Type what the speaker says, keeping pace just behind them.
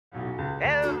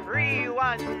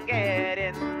everyone get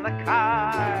in the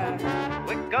car.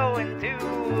 We're going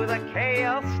to the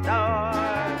Kale store.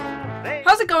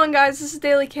 How's it going, guys? This is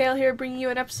Daily Kale here, bringing you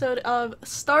an episode of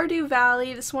Stardew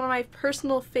Valley. This is one of my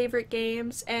personal favorite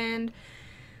games, and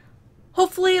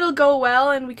hopefully it'll go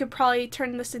well, and we could probably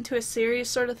turn this into a series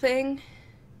sort of thing.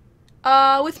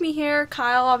 With me here,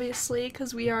 Kyle, obviously,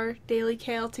 because we are Daily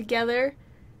Kale together.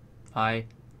 Hi.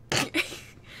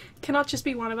 Cannot just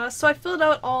be one of us. So I filled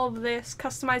out all of this,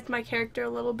 customized my character a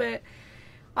little bit.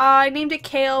 I named it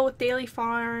Kale with Daily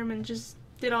Farm, and just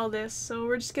did all this. So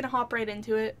we're just gonna hop right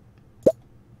into it.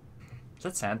 Is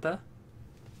that Santa?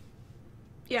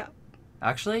 Yeah.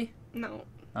 Actually? No.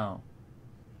 Oh.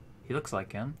 He looks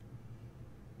like him.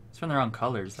 It's from the wrong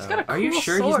colors, though. He's got a Are you cool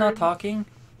sure he's sword. not talking?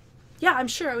 Yeah, I'm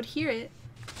sure I would hear it.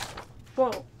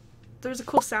 Whoa. There's a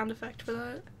cool sound effect for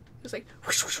that. It was like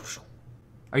whoosh, whoosh, whoosh.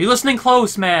 Are you listening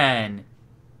close, man?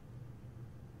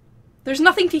 There's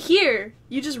nothing to hear.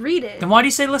 You just read it. Then why do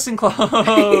you say listen close?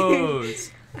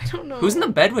 I don't know. Who's in the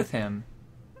bed with him?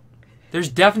 There's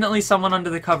definitely someone under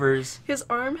the covers. His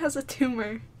arm has a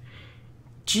tumor.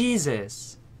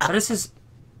 Jesus. That is his...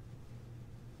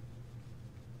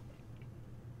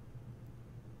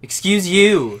 Excuse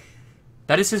you.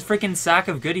 That is his freaking sack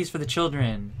of goodies for the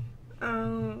children.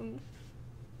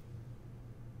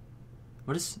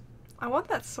 What is... I want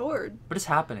that sword. What is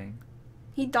happening?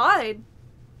 He died.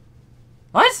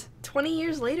 What? 20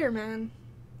 years later, man.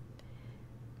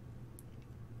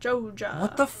 Joja.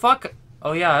 What the fuck?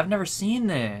 Oh yeah, I've never seen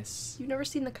this. You've never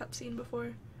seen the cutscene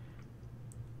before.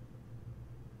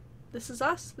 This is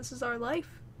us. This is our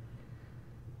life.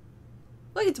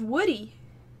 Look, it's Woody.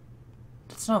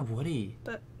 That's not Woody.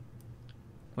 But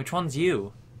which one's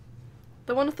you?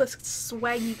 the one with the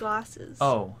swaggy glasses.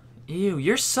 Oh. Ew,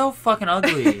 you're so fucking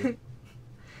ugly.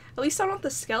 At least I'm not the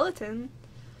skeleton.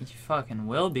 You fucking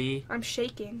will be. I'm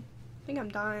shaking. I think I'm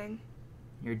dying.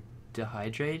 You're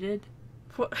dehydrated?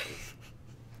 What?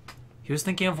 He was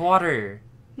thinking of water.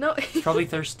 No. He's probably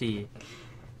thirsty.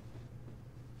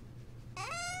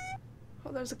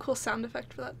 Oh, there's a cool sound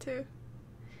effect for that too.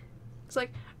 It's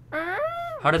like,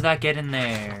 How did that get in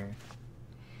there?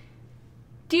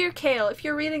 Dear Kale, if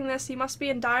you're reading this, you must be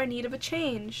in dire need of a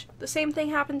change. The same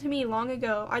thing happened to me long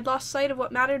ago. I'd lost sight of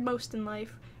what mattered most in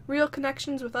life. Real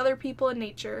connections with other people and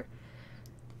nature.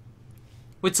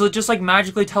 Wait, so it just like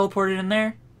magically teleported in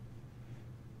there?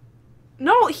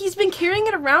 No, he's been carrying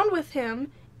it around with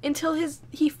him until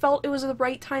he felt it was the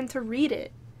right time to read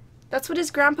it. That's what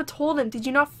his grandpa told him. Did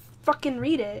you not fucking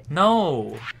read it?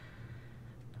 No.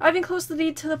 I've enclosed the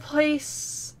deed to the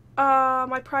place,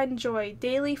 my pride and joy,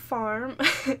 Daily Farm.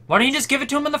 Why don't you just give it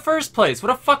to him in the first place?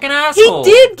 What a fucking asshole.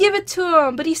 He did give it to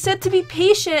him, but he said to be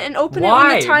patient and open it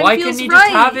when the time Why feels couldn't he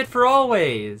right. just have it for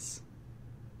always?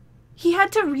 He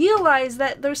had to realize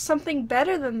that there's something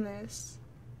better than this.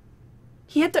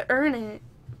 He had to earn it.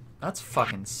 That's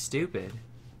fucking stupid.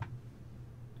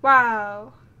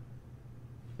 Wow.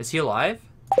 Is he alive?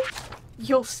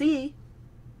 You'll see.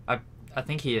 I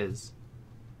think he is.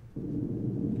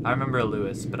 I remember a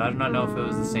Lewis, but I do not know if it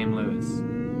was the same Lewis.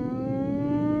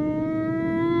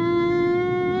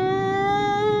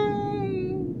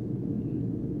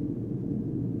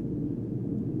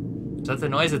 Is that the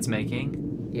noise it's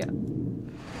making? Yeah.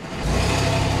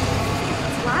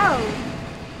 It's loud.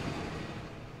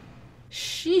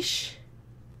 Sheesh.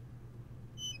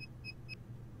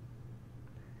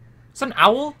 It's an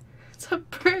owl? It's a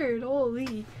bird.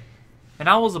 Holy. An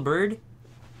owl's a bird?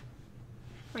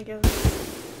 I guess.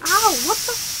 Ow, what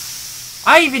the?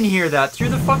 I even hear that through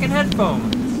the fucking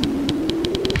headphones.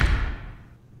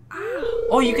 Ow.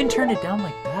 Oh, you can turn it down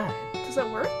like that. Does that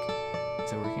work?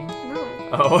 Is it working? No.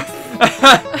 Oh.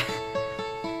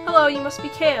 Hello, you must be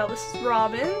Kale. This is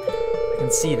Robin. I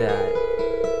can see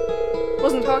that.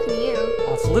 Wasn't talking to you.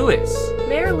 Oh, it's Lewis.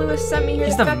 Mayor Lewis sent me here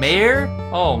He's to the fetch mayor?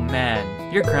 Oh,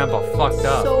 man. Your grandpa fucked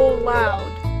up. So loud.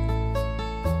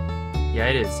 Yeah,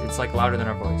 it is. It's like louder than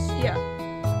our voice. Yeah.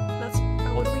 That's.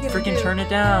 What are we gonna Freaking do? turn it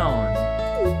down.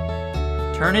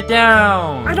 Turn it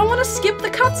down. I don't want to skip the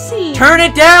cutscene. Turn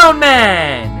it down,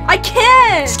 man. I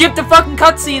can't. Skip the fucking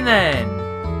cutscene then.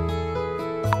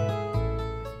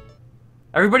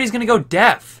 Everybody's gonna go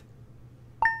deaf.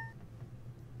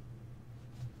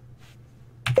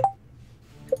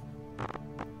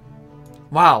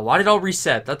 Wow, why did it all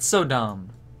reset? That's so dumb.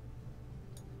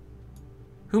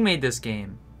 Who made this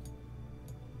game?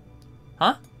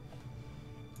 Huh?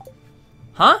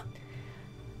 Huh?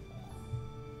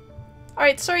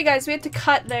 Alright, sorry guys, we had to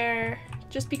cut there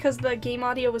just because the game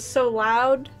audio was so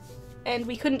loud and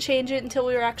we couldn't change it until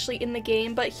we were actually in the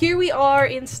game. But here we are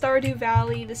in Stardew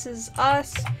Valley. This is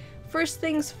us first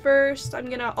things first, I'm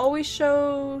gonna always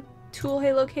show tool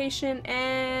hay location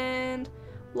and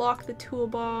lock the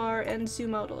toolbar and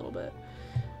zoom out a little bit.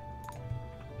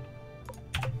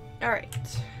 Alright,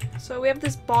 so we have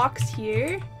this box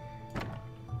here.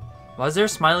 Why is there a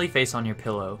smiley face on your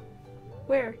pillow?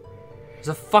 Where? There's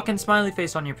a fucking smiley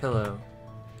face on your pillow.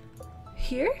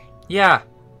 Here? Yeah.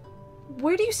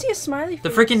 Where do you see a smiley face? The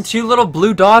freaking two little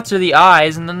blue dots are the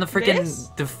eyes, and then the freaking This?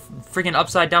 the freaking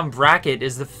upside down bracket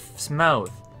is the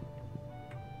mouth.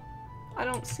 I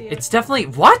don't see it. It's definitely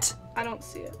what? I don't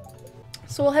see it.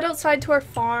 So we'll head outside to our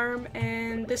farm,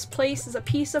 and this place is a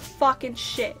piece of fucking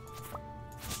shit.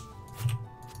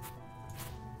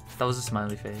 That was a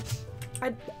smiley face.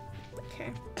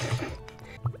 Okay.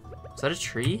 Is that a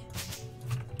tree?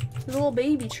 There's a little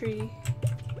baby tree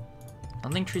I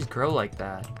don't think trees grow like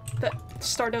that. that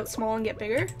start out small and get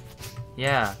bigger.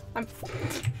 Yeah.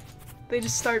 They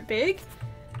just start big.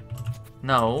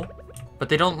 No. But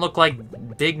they don't look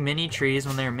like big mini trees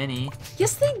when they're mini.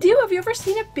 Yes, they do. Have you ever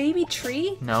seen a baby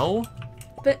tree? No?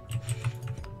 But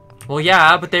Well,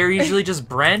 yeah, but they're usually just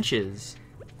branches.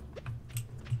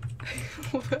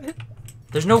 what?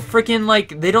 There's no freaking,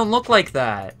 like, they don't look like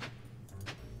that.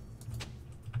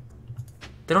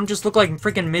 They don't just look like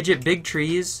freaking midget big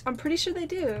trees. I'm pretty sure they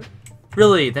do.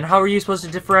 Really? Then how are you supposed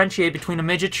to differentiate between a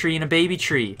midget tree and a baby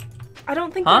tree? I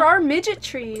don't think Huh? there are midget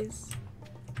trees.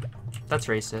 That's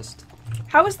racist.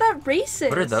 How is that racist?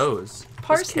 What are those?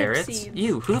 Parsnip Those carrots? seeds.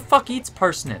 Ew, who the fuck eats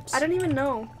parsnips? I don't even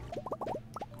know.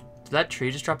 Did that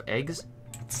tree just drop eggs?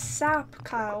 It's sap,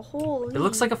 Kyle. Holy. It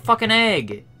looks like a fucking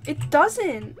egg. It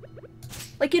doesn't.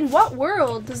 Like, in what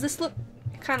world does this look?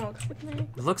 It kind of looks like an egg.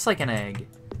 It looks like an egg.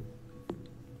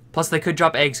 Plus, they could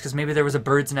drop eggs because maybe there was a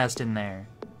bird's nest in there.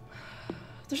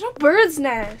 There's no bird's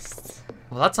nest.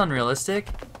 Well, that's unrealistic.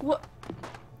 What?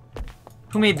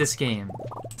 Who made this game?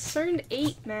 CERN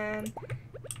 8, man.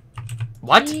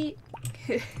 What?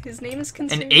 His name is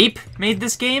Concern. An ape made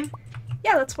this game?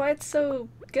 Yeah, that's why it's so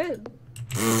good.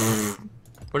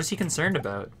 What is he concerned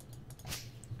about?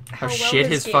 How well shit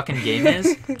his fucking game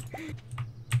is?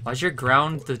 Why's your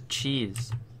ground the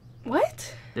cheese?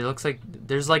 What? It looks like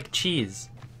there's like cheese.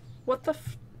 What the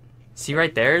f- See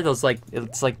right there? Those like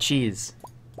it's like cheese.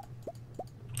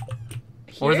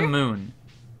 Or the Here? moon.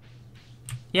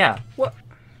 Yeah. What?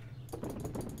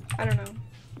 I don't know.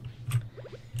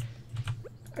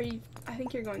 Are you? I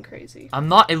think you're going crazy. I'm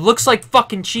not. It looks like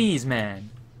fucking cheese, man.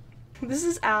 This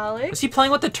is Alex. Is he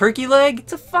playing with the turkey leg?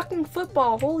 It's a fucking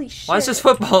football. Holy shit. Why does this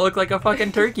football look like a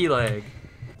fucking turkey leg?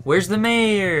 Where's the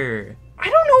mayor? I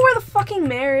don't know where the fucking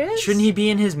mayor is. Shouldn't he be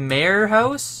in his mayor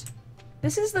house?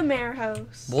 This is the mayor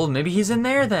house. Well, maybe he's in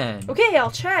there then. Okay,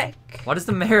 I'll check. Why does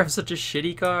the mayor have such a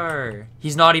shitty car?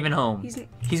 He's not even home.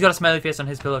 He's got a smiley face on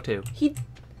his pillow too.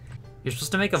 You're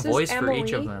supposed to make a This is voice for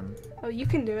each of Emily. them. Oh, you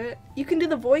can do it. You can do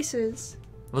the voices.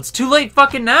 Well, it's too late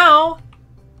fucking now.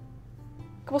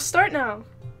 We'll start now.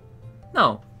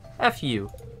 No. F you.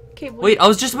 Okay, Wait, I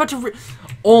was just about to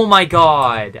oh my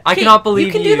god. I Okay, cannot believe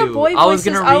you. can do the boy voices. I was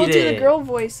gonna read I will it. do the girl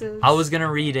voices. I was gonna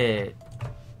read it.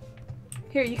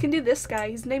 Here, you can do this guy.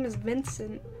 His name is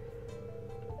Vincent.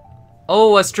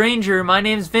 Oh, a stranger. My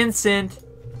name's Vincent.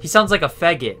 He sounds like a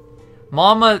faggot.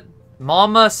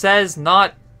 Mama says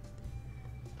not.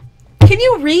 Can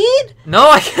you read? No,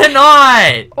 I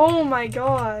cannot. Oh my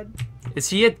god. Is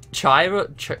he a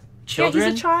child? Children? Yeah,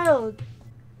 he's a child.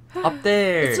 Up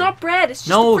there. It's not bread. It's just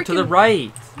No, a to the freaking-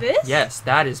 right. This? Yes,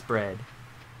 that is bread.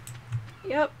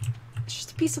 Yep. It's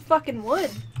just a piece of fucking wood.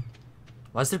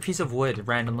 Why is there a piece of wood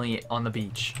randomly on the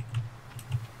beach?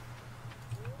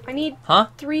 I need Huh?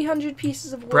 300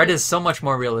 pieces of wood. Bread is so much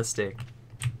more realistic.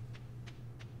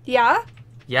 Yeah?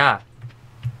 Yeah.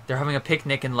 They're having a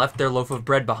picnic and left their loaf of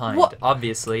bread behind, What?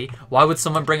 obviously. Why would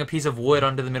someone bring a piece of wood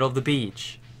onto the middle of the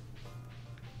beach?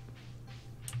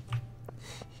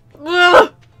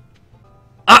 Ugh!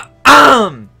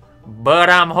 But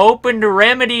I'm hoping to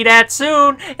remedy that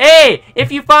soon. Hey,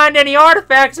 if you find any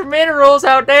artifacts or minerals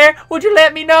out there, would you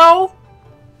let me know?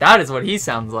 That is what he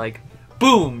sounds like.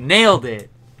 Boom, nailed it.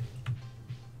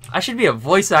 I should be a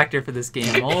voice actor for this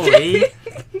game, holy.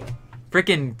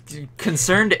 Freaking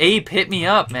concerned ape hit me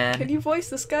up, man. Can you voice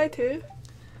this guy too?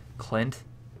 Clint.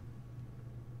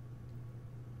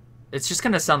 It's just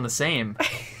gonna sound the same.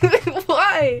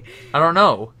 Why? I don't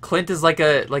know. Clint is like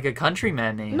a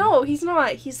countryman name. No, he's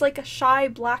not. He's like a shy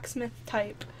blacksmith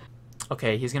type.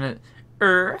 Okay, he's gonna.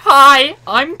 Hi,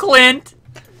 I'm Clint.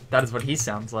 That is what he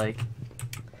sounds like.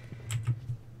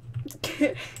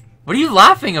 What are you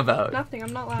laughing about? Nothing,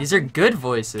 I'm not laughing. These are good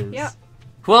voices. Yeah.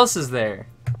 Who else is there?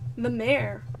 The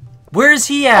mayor. Where is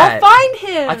he I'll at? find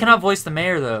him. I cannot voice the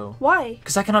mayor though. Why?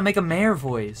 Because I cannot make a mayor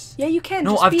voice. Yeah, you can.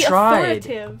 No, Just I've be tried.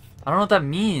 authoritative. I don't know what that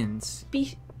means.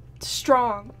 Be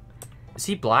strong. Is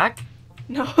he black?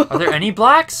 No. Are there any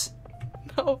blacks?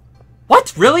 No.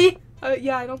 What? Really?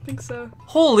 Yeah, I don't think so.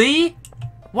 Holy!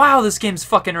 Wow, this game's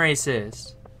fucking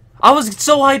racist. I was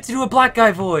so hyped to do a black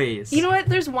guy voice. You know what?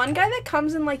 There's one guy that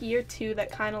comes in like year 2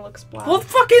 that kind of looks black. Well,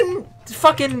 fuck.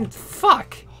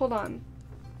 Hold on.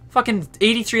 Fucking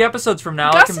 83 episodes from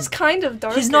now. Gus is kind of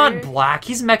darker. He's not black.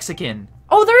 He's Mexican.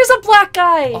 Oh, there is a black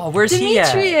guy. Oh, where's he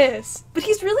at? Demetrius. But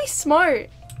he's really smart.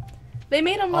 They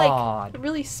made him like Aw.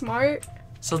 really smart.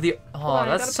 So the on,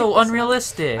 I that's gotta so pick this up.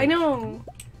 unrealistic. I know.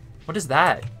 What is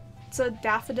that? It's a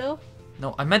daffodil.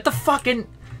 No, I meant the fucking.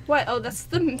 What? Oh, that's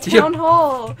the town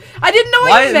hall. I didn't know what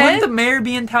Why you meant. wouldn't the mayor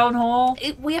be in town hall?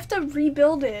 We have to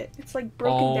rebuild it. It's like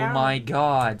broken down. Oh my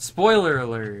god! Spoiler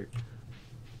alert.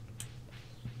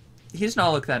 He does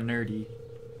not look that nerdy.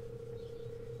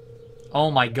 Oh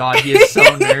my god, he is so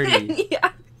nerdy.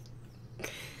 Yeah.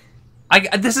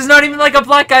 This is not even like a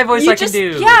black guy voice I can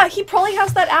do. Yeah, he probably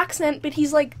has that accent, but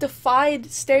he's like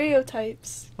defied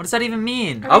stereotypes. What does that even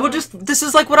mean? I I would don't just. This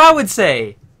is like what I would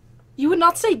say. You would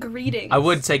not say greetings. I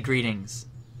would say greetings.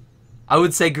 I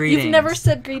would say greetings. You've never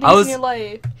said greetings in your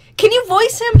life. Can you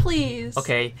voice him, please?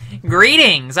 Okay.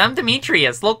 Greetings. I'm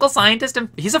Demetrius, local scientist, and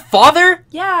he's a father.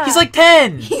 Yeah. He's like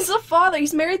 10. He's a father.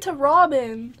 He's married to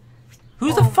Robin.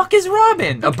 Who the fuck is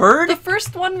Robin? A bird? The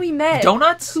first one we met.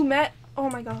 Donuts? Who met? Oh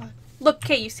my god. Look,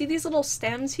 okay, you see these little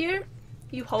stems here?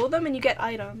 You hold them and you get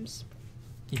items.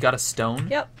 You got a stone?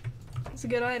 Yep. It's a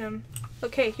good item.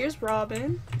 Okay, here's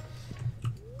Robin.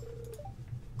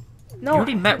 No. You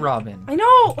already met Robin. I know.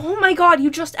 Oh my god,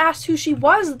 you just asked who she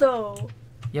was though.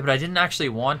 Yeah, but I didn't actually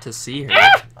want to see her.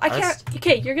 I can't.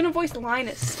 Okay, you're gonna voice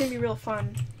Linus. It's gonna be real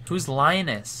fun. Who's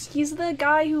Linus? He's the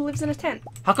guy who lives in a tent.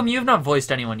 How come you have not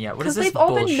voiced anyone yet? What is this they've all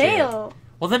bullshit? been male.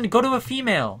 Well, then go to a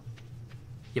female.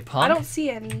 You punk. I don't see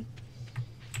any.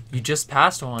 You just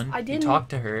passed one. I didn't. You talked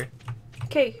to her.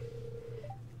 Okay.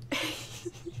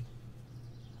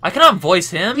 I cannot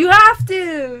voice him. You have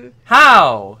to.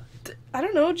 How? I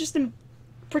don't know. Just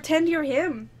pretend you're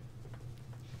him.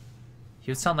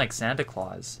 He would sound like Santa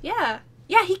Claus. Yeah.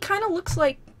 Yeah, he kind of looks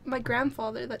like my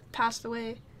grandfather that passed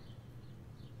away.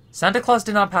 Santa Claus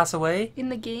did not pass away? In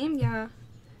the game, yeah.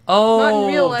 Oh, Not in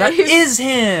real life. that is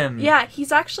him! Yeah,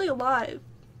 he's actually alive.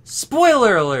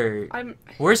 Spoiler alert!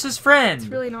 Where's his friend? It's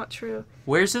really not true.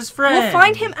 Where's his friend? We'll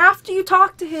find him after you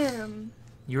talk to him.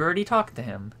 You already talked to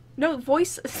him. No,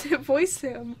 voice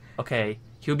him. Okay,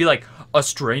 he would be like, a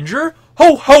stranger?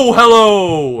 Ho ho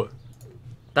hello!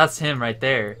 That's him right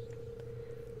there.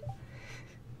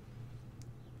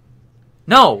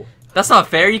 No! That's not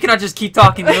fair, you cannot just keep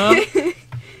talking to him.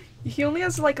 He only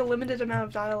has like a limited amount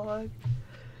of dialogue.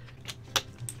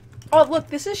 Oh, look,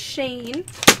 this is Shane.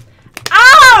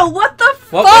 Ow! What the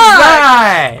fuck? What was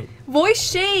that?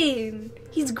 Voice Shane.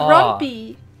 He's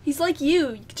grumpy. He's like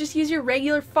you. You could just use your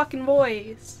regular fucking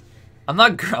voice. I'm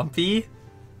not grumpy.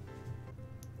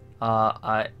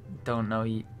 I don't know.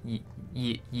 No,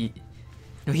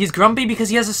 he's grumpy because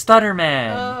he has a stutter,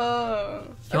 man. Oh.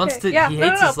 He wants to. Yeah, he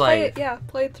hates his life.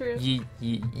 Play it through.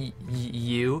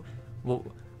 You. Well,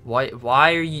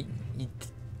 why are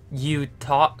you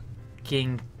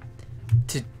talking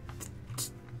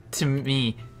to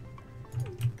me?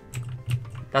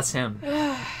 That's him.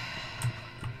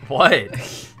 What?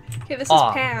 Okay, this is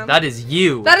Pam. That is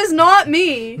you. That is not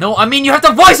me. No, I mean you have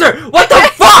to voice her. What the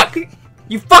fuck?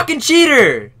 You fucking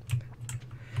cheater.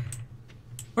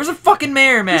 Where's the fucking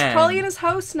mayor, man? He's probably in his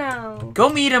house now. Go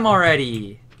meet him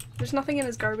already. There's nothing in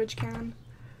his garbage can.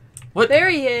 What? There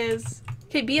he is.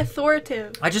 Okay, be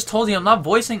authoritative. I just told you I'm not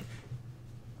voicing.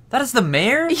 That is the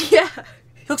mayor? Yeah.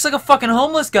 He looks like a fucking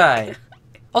homeless guy.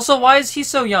 Also, why is he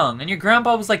so young? And your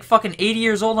grandpa was like fucking 80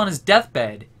 years old on his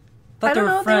deathbed. I They don't were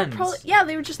know. friends. They were probably,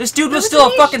 they were just. This dude was still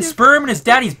a fucking sperm in his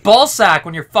daddy's ball sack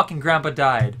when your fucking grandpa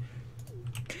died.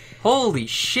 Holy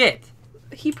shit.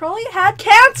 He probably had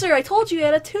cancer. I told you he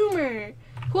had a tumor.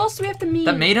 Who else do we have to meet?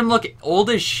 That made him look old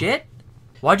as shit?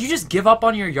 Why'd you just give up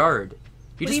on your yard? You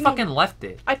What do just you fucking mean? left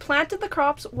it. I planted the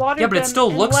crops, watered them, Yeah, but it still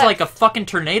and looks left. like a fucking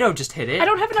tornado just hit it. I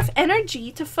don't have enough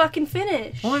energy to fucking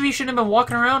finish. Well, maybe you shouldn't have been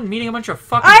walking around meeting a bunch of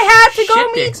fucking I had to shit go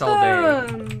meet dicks all day.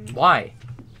 them. Why?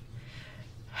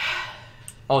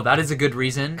 Oh, that is a good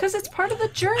reason. Because it's part of the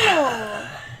journal.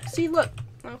 See, look.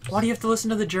 Oops. Why do you have to listen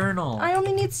to the journal? I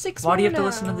only need 6 Why do you more have to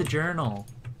listen to now. the journal?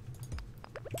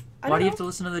 I Why do you don't have to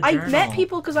listen to the know. journal? I met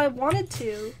people because I wanted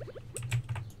to.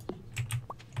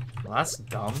 Well, that's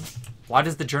dumb. Why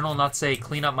does the journal not say,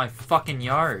 clean up my fucking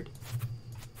yard?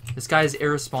 This guy is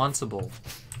irresponsible.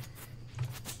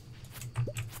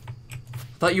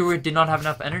 Thought you did not have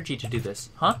enough energy to do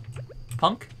this. Huh?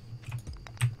 Punk?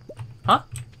 Huh?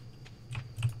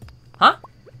 Huh?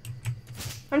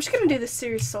 I'm just gonna do this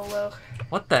series solo.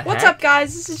 What the heck? What's up,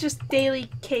 guys? This is just Daily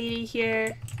Katie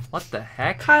here. What the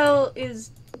heck? Kyle is...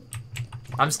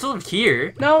 I'm still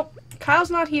here. Nope.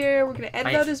 Kyle's not here. We're gonna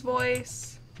edit out his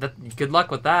voice. Good luck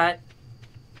with that.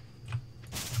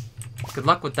 Good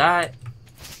luck with that.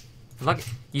 Good luck.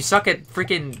 You suck at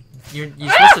freaking... You're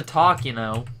supposed to talk, you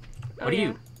know. What are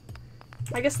you?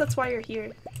 I guess that's why you're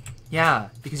here. Yeah,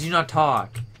 because you not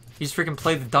talk. You just freaking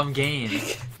play the dumb game.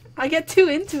 I get too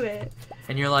into it.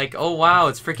 And you're like, oh wow,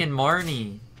 it's freaking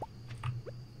Marnie.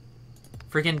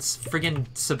 Freaking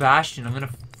Sebastian. I'm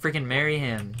gonna freaking marry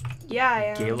him. Yeah, I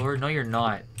am. Gaylord? No, you're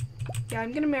not. Yeah,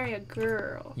 I'm gonna marry a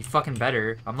girl. You fucking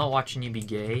better. I'm not watching you be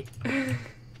gay.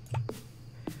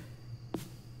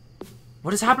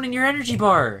 What is happening to your energy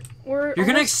bar? You're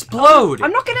gonna explode!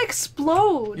 I'm not gonna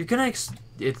explode! You're gonna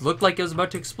It looked like it was about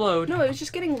to explode. No, it was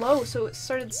just getting low, so it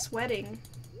started sweating.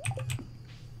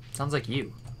 Sounds like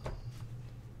you.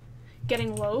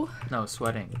 Getting low? No,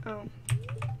 sweating. Oh.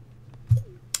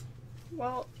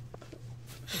 Well...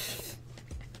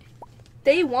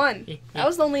 Day 1. That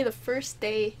was only the first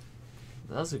day.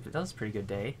 That was a pretty good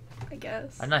day. I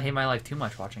guess. I did not hate my life too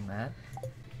much watching that.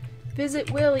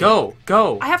 Visit Willie. Go!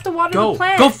 I have to water the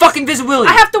plants. Go fucking visit Willie!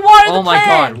 I have to water the plants! Oh my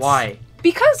god, why?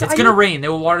 Because it's gonna rain. They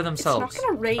will water themselves. It's not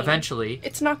gonna rain. Eventually.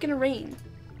 It's not gonna rain.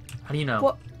 How do you know?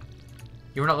 Well,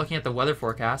 you were not looking at the weather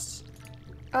forecasts.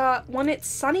 When it's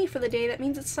sunny for the day, that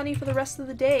means it's sunny for the rest of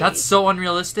the day. That's so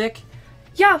unrealistic.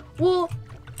 Yeah, well,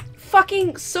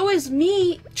 fucking so is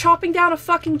me chopping down a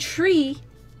fucking tree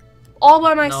all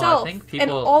by myself. No, I think people,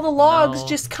 and all the logs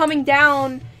just coming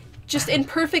down just in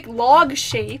perfect log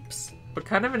shapes. What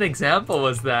kind of an example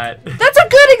was that? That's a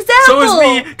good example! So is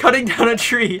me cutting down a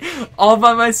tree all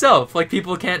by myself. Like,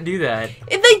 people can't do that.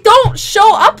 They don't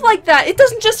show up like that. It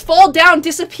doesn't just fall down,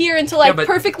 disappear into, like,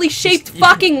 perfectly shaped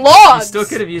fucking logs. You still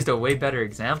could have used a way better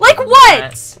example. Like what?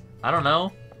 That. I don't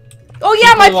know. Oh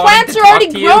yeah, my People plants wanting are to already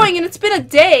talk to you. growing and it's been a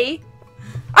day.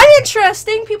 I'm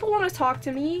interesting. People want to talk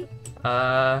to me.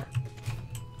 Oh,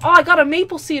 I got a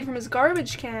maple seed from his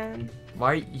garbage can.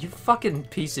 Why are you fucking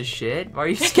piece of shit? Why are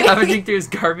you scavenging through his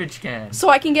garbage can? So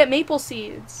I can get maple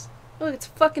seeds. Look, it's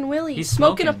fucking Willie. He's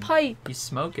smoking a smoking. pipe. He's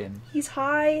smoking. He's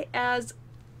high as...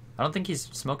 I don't think he's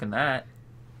smoking that.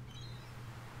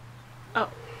 Oh.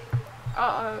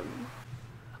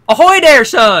 Ahoy there,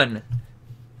 son!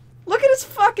 Look at his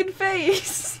fucking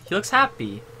face. He looks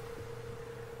happy.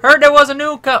 Heard there was a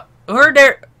new Heard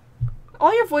there...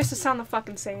 All your voices sound the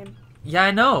fucking same. Yeah,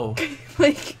 I know.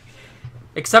 Like...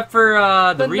 Except for,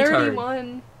 the retard. Nerdy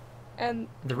one. And...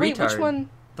 The Wait, retard. which one?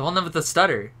 The one with the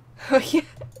stutter. Oh, yeah.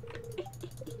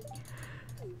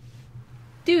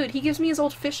 Dude, he gives me his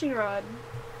old fishing rod.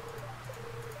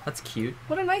 That's cute.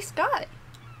 What a nice guy.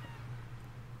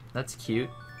 That's cute.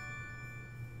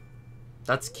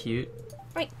 That's cute.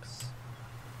 Thanks.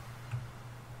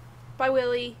 Bye,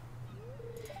 Willie.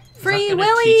 Is Free that gonna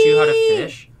Willie! teach you how to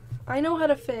fish? I know how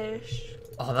to fish.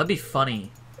 Oh, that'd be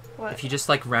funny. What? If you just,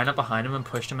 like, ran up behind him and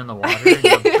pushed him in the water and you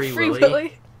had Free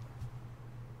Willy.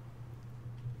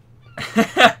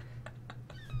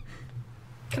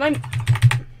 Can I...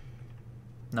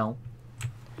 No.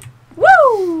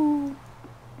 Woo!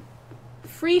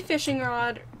 Free fishing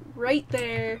rod right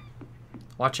there.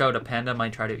 Watch out, a panda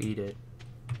might try to eat it.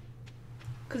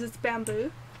 Because it's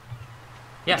bamboo.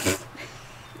 Yeah.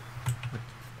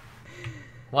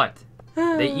 What?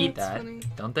 They eat That's that, funny.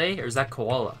 don't they? Or is that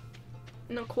koala?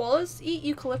 No, koalas eat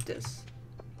eucalyptus.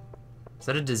 Is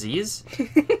that a disease?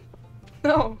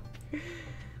 No.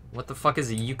 What the fuck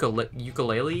is a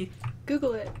ukulele?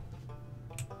 Google it.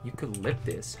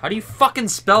 Eucalyptus. How do you fucking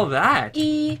spell that?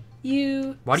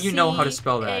 E-U-C-A. Why do you know how to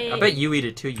spell that? I bet you eat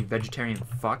it too, you vegetarian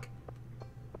fuck.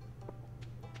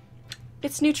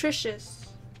 It's nutritious.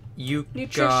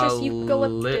 Nutritious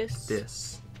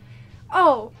eucalyptus.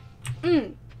 Oh.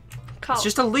 Kyle, It's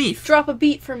just a leaf. drop a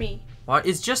beat for me. What?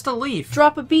 It's just a leaf.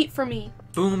 Drop a beat for me.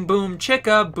 Boom boom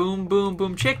chicka, boom boom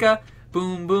boom chicka,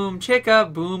 boom boom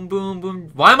chicka, boom boom boom.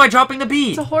 Why am I dropping the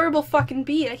beat? It's a horrible fucking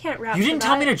beat. I can't rap. You didn't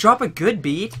tell me to drop a good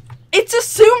beat. It's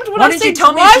assumed when Why I didn't say you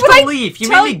tell me why it's would just a I leaf? You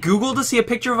tell made me Google to see a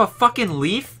picture of a fucking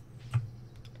leaf?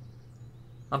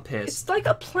 I'm pissed. It's like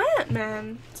a plant,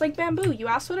 man. It's like bamboo. You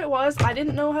asked what it was. I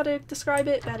didn't know how to describe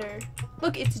it better.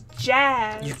 Look, it's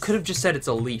jazz. You could have just said it's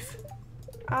a leaf.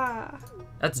 Ah.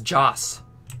 That's Joss.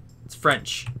 It's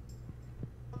French.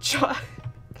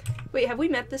 Wait, have we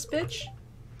met this bitch?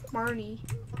 Marnie.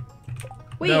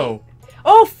 Wait. No.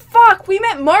 Oh, fuck! We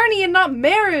met Marnie and not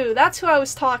Maru! That's who I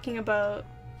was talking about.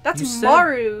 That's You said-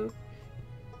 Maru.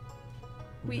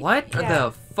 What yeah.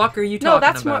 the fuck are you No, talking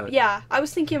that's about? yeah, I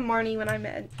was thinking of Marnie when I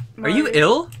meant Marnie. Are you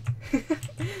ill?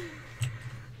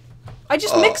 I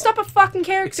just mixed up a fucking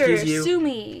character. Excuse you. Sue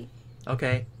me.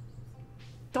 Okay.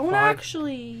 Don't 5.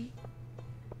 actually.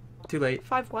 Too late.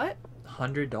 5 what?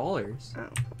 $100. Oh.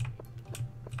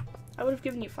 I would have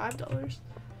given you $5.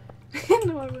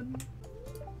 No, I wouldn't.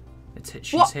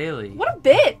 She's What? Haley. What a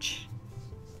bitch.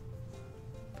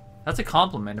 That's a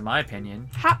compliment in my opinion.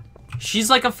 How? She's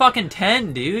like a fucking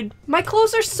 10, dude. My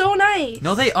clothes are so nice.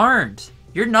 No, they aren't.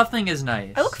 Your nothing is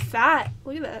nice. I look fat.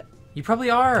 Look at that. You probably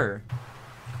are.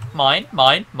 Mine,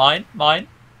 mine, mine, mine.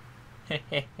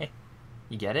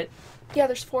 You get it? Yeah,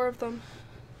 there's 4 of them.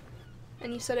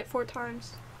 And you said it 4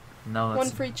 times. No, that's, One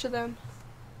for each of them.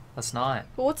 that's not.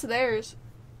 But what's theirs?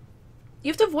 You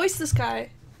have to voice this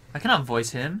guy. I cannot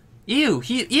voice him. Ew,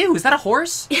 ew, is that a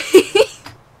horse?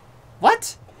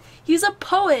 What? He's a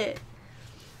poet.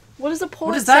 What does a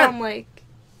poet does that- sound like?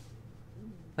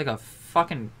 Like a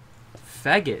fucking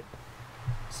faggot.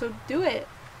 So do it.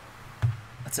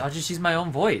 I'll just use my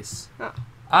own voice. Oh.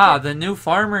 Ah, the new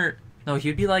farmer. No,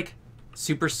 he'd be like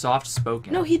super soft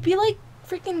spoken. No, he'd be like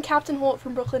freaking Captain Holt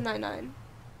from Brooklyn Nine-Nine.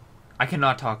 I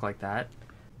cannot talk like that.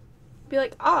 Be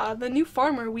like, the new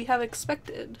farmer we have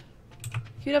expected.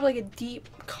 He'd have like a deep,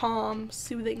 calm,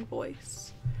 soothing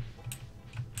voice.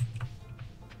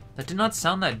 That did not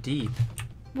sound that deep.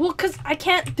 Well, 'cause I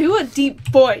can't do a deep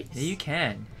voice. Yeah, you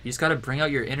can. You just gotta bring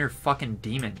out your inner fucking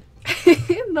demon.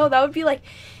 No, that would be like,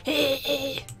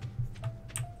 That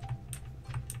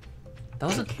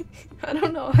wasn't. I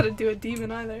don't know how to do a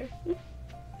demon either.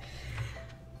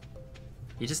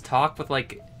 You just talk with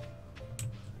like.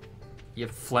 You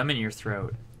have phlegm in your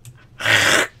throat.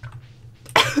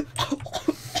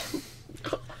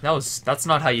 That's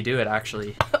not how you do it,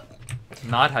 actually.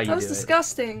 Not how you do That was it.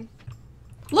 disgusting.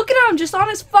 Look at him, just on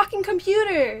his fucking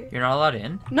computer. You're not allowed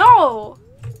in? No!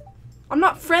 I'm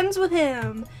not friends with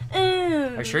him.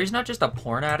 Are you sure he's not just a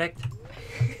porn addict?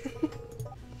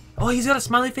 Oh, he's got a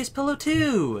smiley face pillow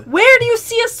too! Where do you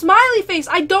see a smiley face?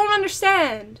 I don't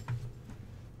understand.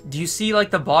 Do you see like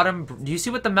the bottom... Do you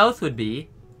see what the mouth would be?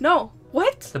 No.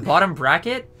 What? The bottom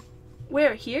bracket?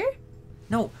 Where? Here?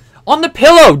 No. On the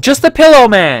pillow! Just the pillow,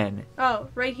 man! Oh,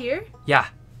 right here? Yeah.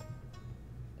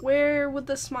 Where would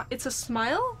the smile... It's a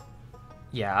smile?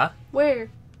 Yeah. Where?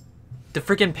 The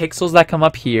freaking pixels that come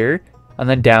up here, and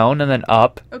then down, and then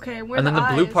up, Okay, where and then the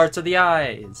blue eyes? parts are the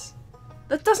eyes.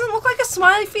 That doesn't look like a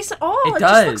smiley face at all. It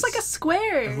just looks does. like a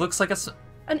square. It looks like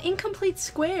an incomplete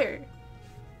square.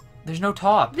 There's no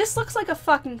top. This looks like a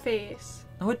fucking face.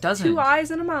 No, it doesn't. 2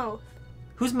 eyes and a mouth.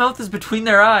 Whose mouth is between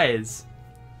their eyes?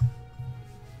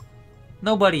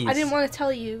 Nobody's. I didn't want to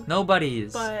tell you.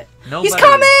 Nobody's. But Nobody's. he's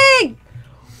coming!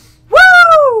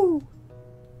 Woo!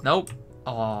 Nope.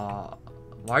 Aw.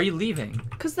 Why are you leaving?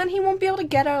 Because then he won't be able to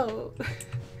get out.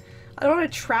 I don't want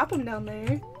to trap him down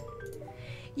there.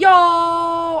 Yo!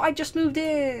 I just moved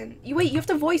in. Wait, you have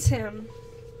to voice him.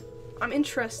 I'm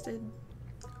interested.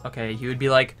 Okay, he would be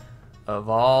like, of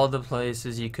all the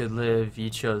places you could live, you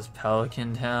chose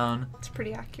Pelican Town. It's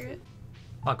pretty accurate.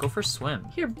 Oh, go for a swim.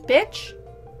 Here, bitch.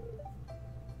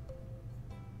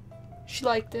 She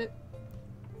liked it.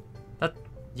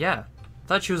 Yeah.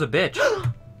 Thought she was a bitch.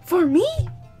 For me?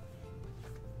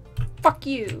 Fuck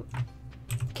you.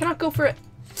 Cannot go for it.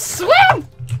 Swim!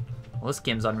 Well, this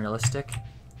game's unrealistic.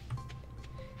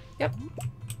 Yep.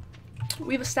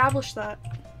 We've established that.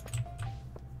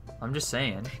 I'm just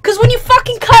saying. Because when you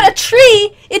fucking cut a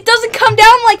tree, it doesn't come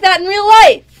down like that in real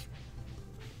life.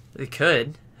 It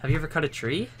could. Have you ever cut a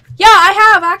tree? Yeah, I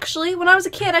have, actually. When I was a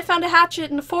kid, I found a hatchet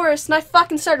in the forest, and I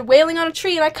fucking started wailing on a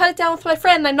tree, and I cut it down with my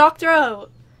friend, and I knocked her out.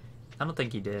 I don't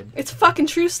think you did. It's a fucking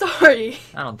true story.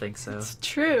 I don't think so. It's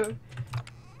true.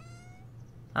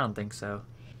 I don't think so.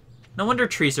 No wonder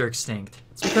trees are extinct.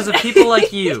 It's because of people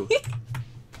like you.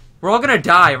 We're all gonna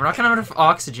die. We're not gonna have enough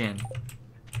oxygen.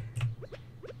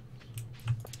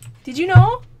 Did you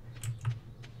know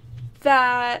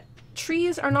that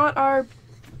trees are not our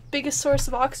biggest source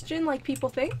of oxygen like people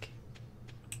think?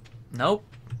 Nope.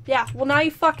 Yeah, well now you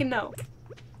fucking know.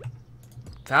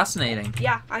 Fascinating.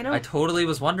 Yeah, I know. I totally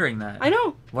was wondering that. I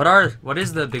know. What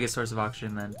is the biggest source of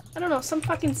oxygen then? I don't know, some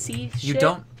fucking seed You shit.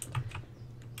 don't.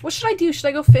 What should I do? Should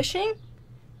I go fishing?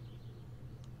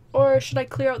 Or should I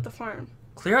clear out the farm?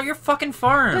 Clear out your fucking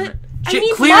farm. But I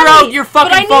need Clear money. out your fucking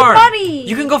But I need farm. money.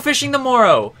 You can go fishing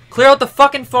tomorrow. Clear out the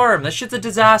fucking farm. That shit's a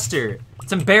disaster.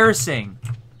 It's embarrassing.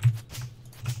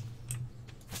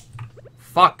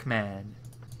 Fuck, man.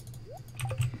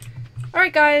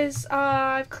 Alright guys,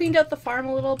 I've cleaned out the farm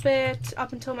a little bit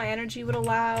up until my energy would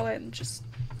allow and just...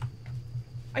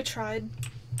 I tried.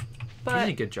 But You did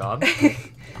a good job.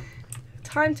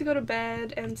 time to go to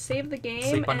bed and save the game.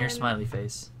 Sleep on your and- smiley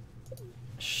face.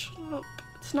 Shut up.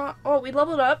 It's not. Oh, we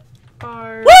leveled up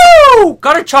our. Woo!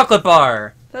 Got a chocolate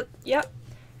bar. Yep.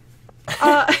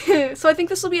 So I think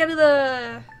this will be end of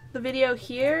the video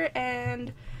here,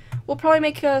 and we'll probably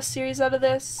make a series out of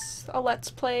this, a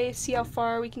let's play, see how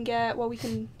far we can get, what we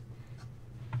can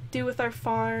do with our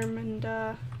farm, and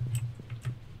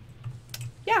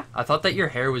yeah. I thought that your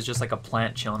hair was just like a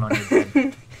plant chilling on your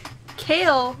bed.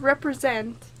 Kale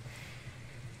represent.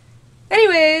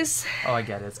 Anyways. Oh, I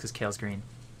get it. It's because kale's green.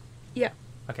 Yeah.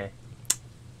 Okay.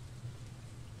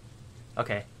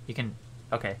 Okay. You can.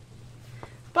 Okay.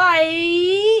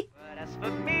 Bye.